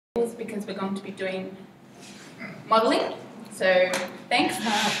because we're going to be doing modelling. So thanks.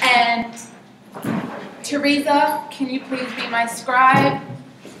 And Teresa, can you please be my scribe?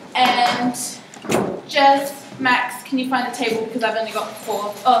 And Jess, Max, can you find the table because I've only got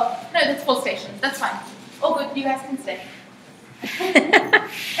 4. Oh, no, there's 4 stations. That's fine. All good. You guys can stay.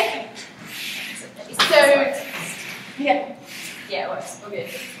 Okay. So, yeah, it works. All good.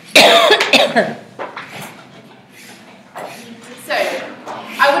 So,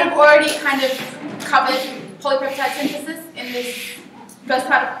 I would have already kind of covered polypeptide synthesis in this first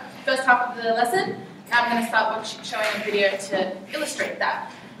half of the lesson. Now I'm going to start showing a video to illustrate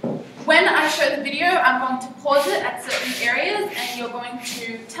that. When I show the video, I'm going to pause it at certain areas and you're going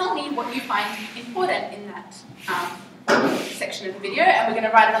to tell me what you find important in that section of the video, and we're going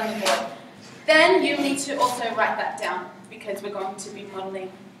to write it on the board. Then you need to also write that down because we're going to be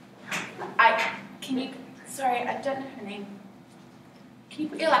modelling. Sorry, I don't know her name. Can you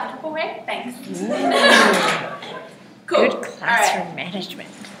put your laptop away? Thanks. Cool. Good classroom management.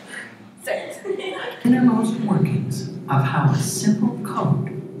 So, innermost workings of how a simple code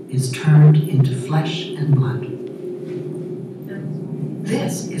is turned into flesh and blood.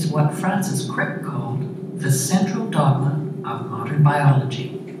 This is what Francis Crick called the central dogma of modern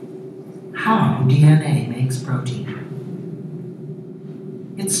biology: how DNA makes protein.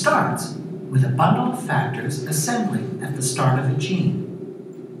 It starts with a bundle of factors assembling at the start of a gene.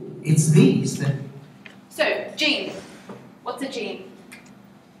 It's these that... So, gene. What's a gene?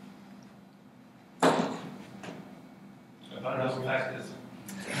 No,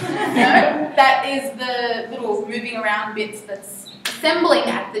 that is the little moving around bits that's assembling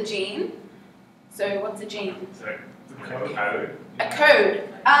at the gene. So, what's a gene? So, a code. A code.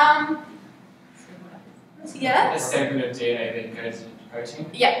 Yeah? A segment of DNA that encodes into protein.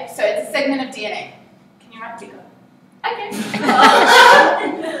 Yeah, so it's a segment of DNA. Can you write bigger? Okay.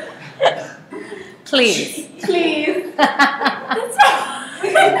 Please. Please. That's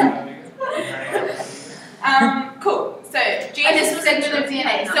right. Cool. So gene is a segment of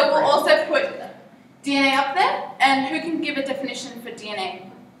DNA. So we'll also put DNA up there. And who can give a definition for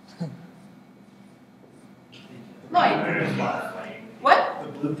DNA? Lloyd. What? The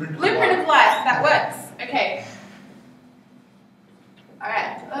blueprint Blueprint of life. That works. Okay. All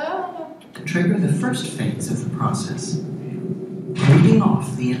right. to trigger the first phase of the process, reading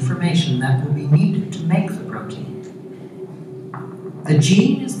off the information that will be needed to make the protein. The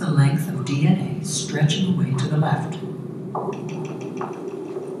gene is the length of DNA stretching away to the left.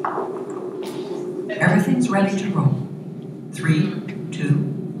 Everything's ready to roll. 3, 2,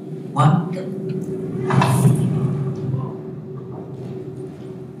 1.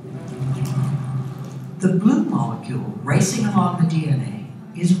 The blue molecule racing along the DNA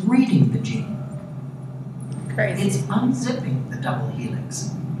is reading the gene. Crazy. It's unzipping the double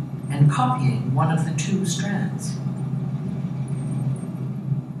helix and copying one of the 2 strands.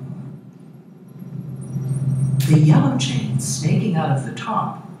 The yellow chain snaking out of the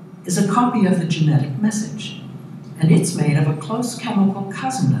top is a copy of the genetic message, and it's made of a close chemical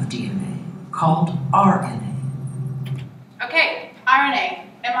cousin of DNA called RNA. Okay. RNA.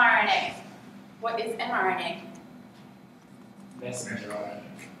 mRNA. What is mRNA? messenger RNA.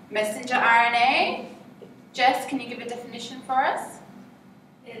 Messenger RNA. Jess, can you give a definition for us?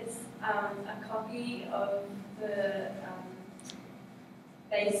 It's a copy of the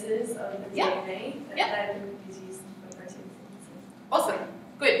bases of the DNA that is used for protein synthesis. Awesome.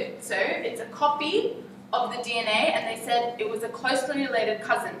 Good. So it's a copy of the DNA, and they said it was a closely related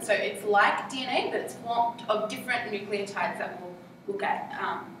cousin. So it's like DNA, but it's formed of different nucleotides that we'll look at,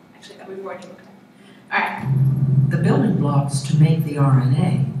 actually that we've already looked at. All right. The building blocks to make the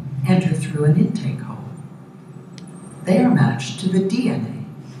RNA enter through an intake hole. They are matched to the DNA,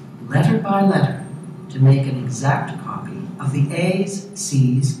 letter by letter, to make an exact copy of the A's,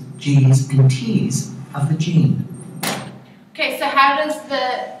 C's, G's, and T's of the gene. Okay, so how does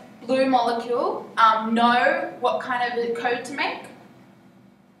the blue molecule know what kind of a code to make?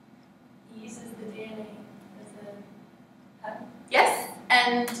 It uses the DNA as a pattern. Yes?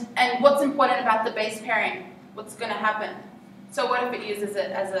 And what's important about the base pairing? What's going to happen? So what if it uses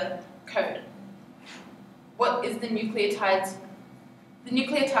it as a code? What is the nucleotides? The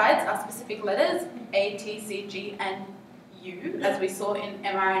nucleotides are specific letters, A, T, C, G, and U, as we saw in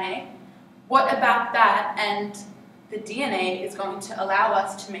mRNA. What about that and the DNA is going to allow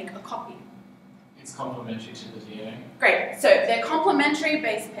us to make a copy? It's complementary to the DNA. Great, so they're complementary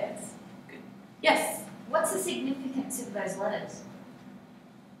base pairs. Good. Yes? What's the significance of those letters?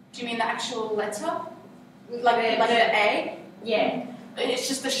 Do you mean the actual letter? Like a letter A? Yeah. It's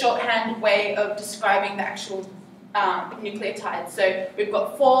just a shorthand way of describing the actual nucleotides. So we've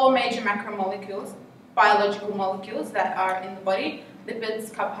got 4 major macromolecules, biological molecules that are in the body: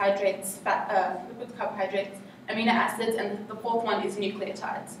 lipids, carbohydrates, amino acids, and the 4th one is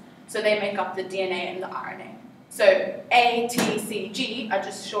nucleotides. So they make up the DNA and the RNA. So A, T, C, G are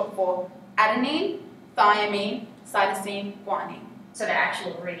just short for adenine, thymine, cytosine, guanine. So they're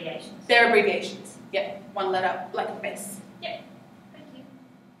actual abbreviations. They're abbreviations. Yep, one letter, like a base. Yep. Thank you.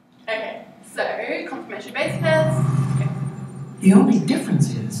 Okay, so complementary base pairs. Okay. The only difference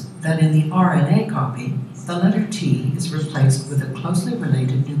is that in the RNA copy, the letter T is replaced with a closely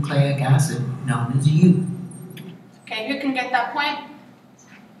related nucleic acid known as U. Okay, who can get that point?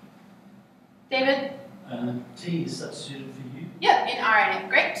 David? T is substituted for U. Yep, in RNA.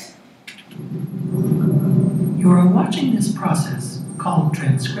 Great. You are watching this process, called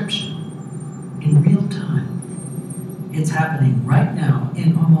transcription, in real time. It's happening right now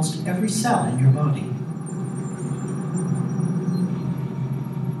in almost every cell in your body.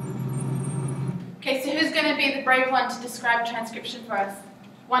 Okay, so who's going to be the brave one to describe transcription for us?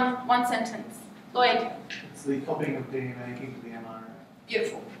 One sentence. Lloyd. It's the copying of DNA into the mRNA.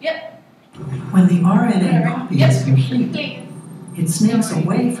 Beautiful. Yep. When the RNA copy is complete, Please. it sneaks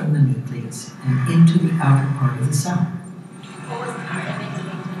away from the nucleus and into the outer part of the cell. What was the RNA?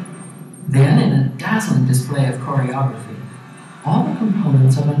 Then, in a dazzling display of choreography, all the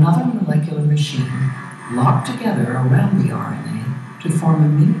components of another molecular machine lock together around the RNA to form a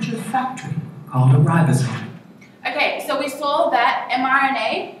miniature factory called a ribosome. Okay, so we saw that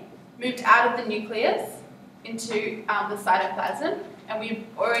mRNA moved out of the nucleus into the cytoplasm, and we've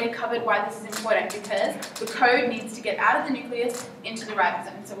already covered why this is important, because the code needs to get out of the nucleus into the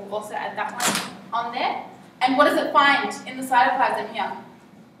ribosome. So we'll also add that one on there. And what does it find in the cytoplasm here?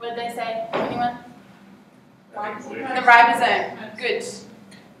 What did they say? Anyone? The ribosome. Good.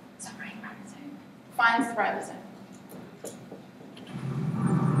 Sorry, ribosome. Finds the ribosome.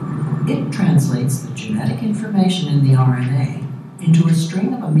 It translates the genetic information in the RNA into a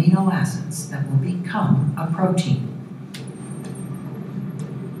string of amino acids that will become a protein.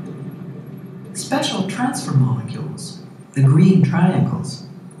 Special transfer molecules, the green triangles,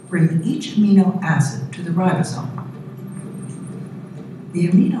 bring each amino acid to the ribosome. The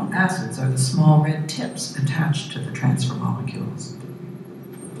amino acids are the small red tips attached to the transfer molecules.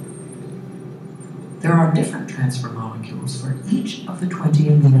 There are different transfer molecules for each of the 20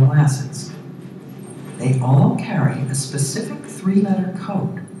 amino acids. They all carry a specific 3-letter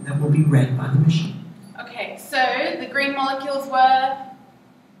code that will be read by the machine. Okay, so the green molecules were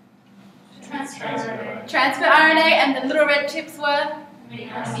transfer RNA, and the little red tips were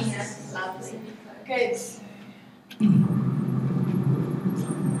lovely. Good.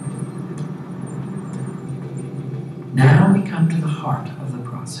 Now we come to the heart of the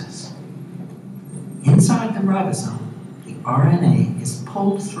process. Inside the ribosome, the RNA is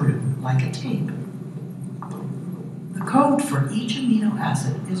pulled through like a tape. The code for each amino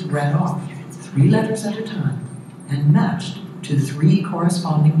acid is read off, 3 letters at a time, and matched to 3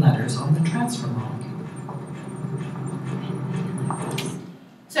 corresponding letters on the transfer molecule.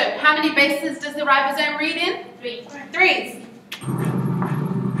 So how many bases does the ribosome read in? 3. 3s.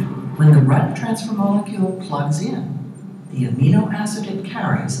 When the right transfer molecule plugs in, the amino acid it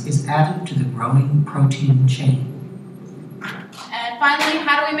carries is added to the growing protein chain. And finally,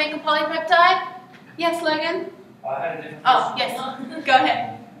 how do we make a polypeptide? Yes, Logan? I had a different Oh, question. yes. Go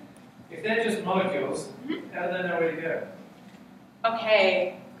ahead. If they're just molecules, how do they know where to go?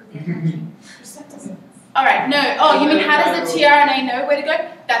 Okay. All right. No. Oh, you mean how does the tRNA know where to go?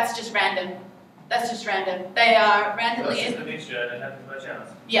 That's just random. That's just random. They are randomly That's just a mixture and it happens by chance.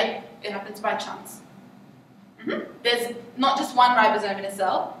 Yeah, it happens by chance. There's not just one ribosome in a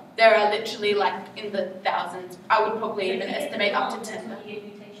cell. There are literally like in the thousands. I would probably even estimate up to 10.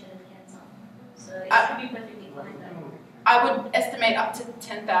 So it should be perfectly fine though. I would estimate up to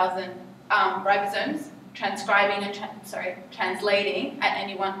 10,000 ribosomes transcribing and translating at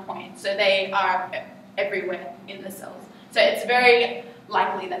any one point. So they are everywhere in the cells. So it's very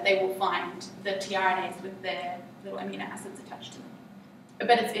likely that they will find the tRNAs with their little amino acids attached to them.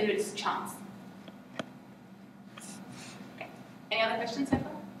 But it's chance. Okay. Any other questions so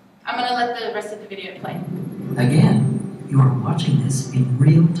far? I'm going to let the rest of the video play. Again, you are watching this in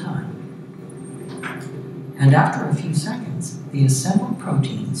real time. And after a few seconds, the assembled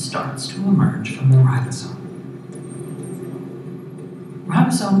protein starts to emerge from the ribosome.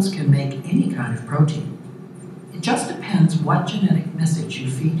 Ribosomes can make any kind of protein. It just depends what genetic message you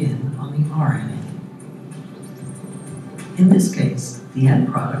feed in on the RNA. In this case, the end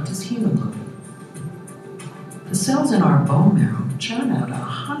product is hemoglobin. The cells in our bone marrow churn out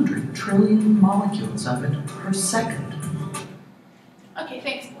 100 trillion molecules of it per second. Okay,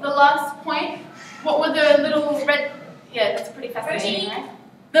 thanks. The last point, what were the little red, yeah, that's pretty fascinating, right?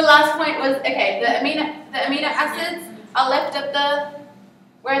 The last point was, okay, the amino acids are left at the,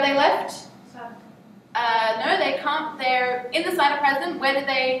 where are they left? No, they can't, they're in the cytoplasm. Where do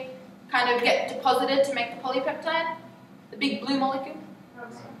they kind of get deposited to make the polypeptide? The big blue molecule?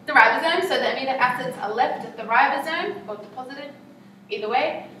 The ribosome, so the amino acids are left at the ribosome, or deposited, either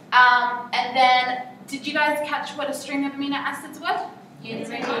way. And then, did you guys catch what a string of amino acids were?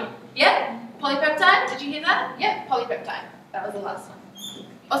 Yeah? Polypeptide, did you hear that? Yeah, polypeptide. That was the last one.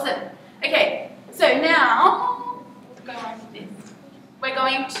 Awesome. Okay, so now, go on with this. We're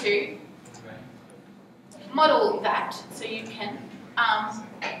going to model that so you can,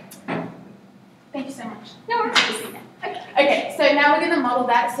 thank you so much. No worries. Okay, so now we're going to model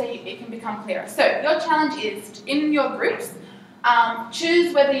that so it can become clearer. So your challenge is, in your groups,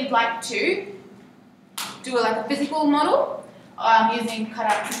 choose whether you'd like to do like a physical model using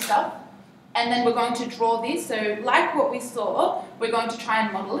cutouts and stuff, and then we're going to draw this. So like what we saw, we're going to try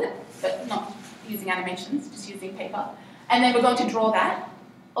and model it, but not using animations, just using paper. And then we're going to draw that.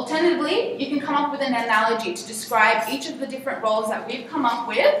 Alternatively, you can come up with an analogy to describe each of the different roles that we've come up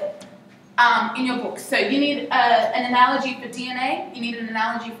with in your book. So you need an analogy for DNA, you need an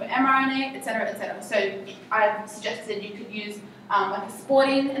analogy for mRNA, etc., etc. So I've suggested you could use like a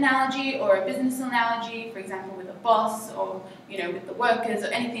sporting analogy or a business analogy, for example, with a boss or with the workers or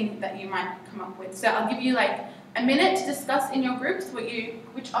anything that you might come up with. So I'll give you like a minute to discuss in your groups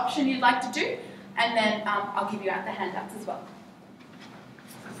which option you'd like to do, and then I'll give you out the handouts as well.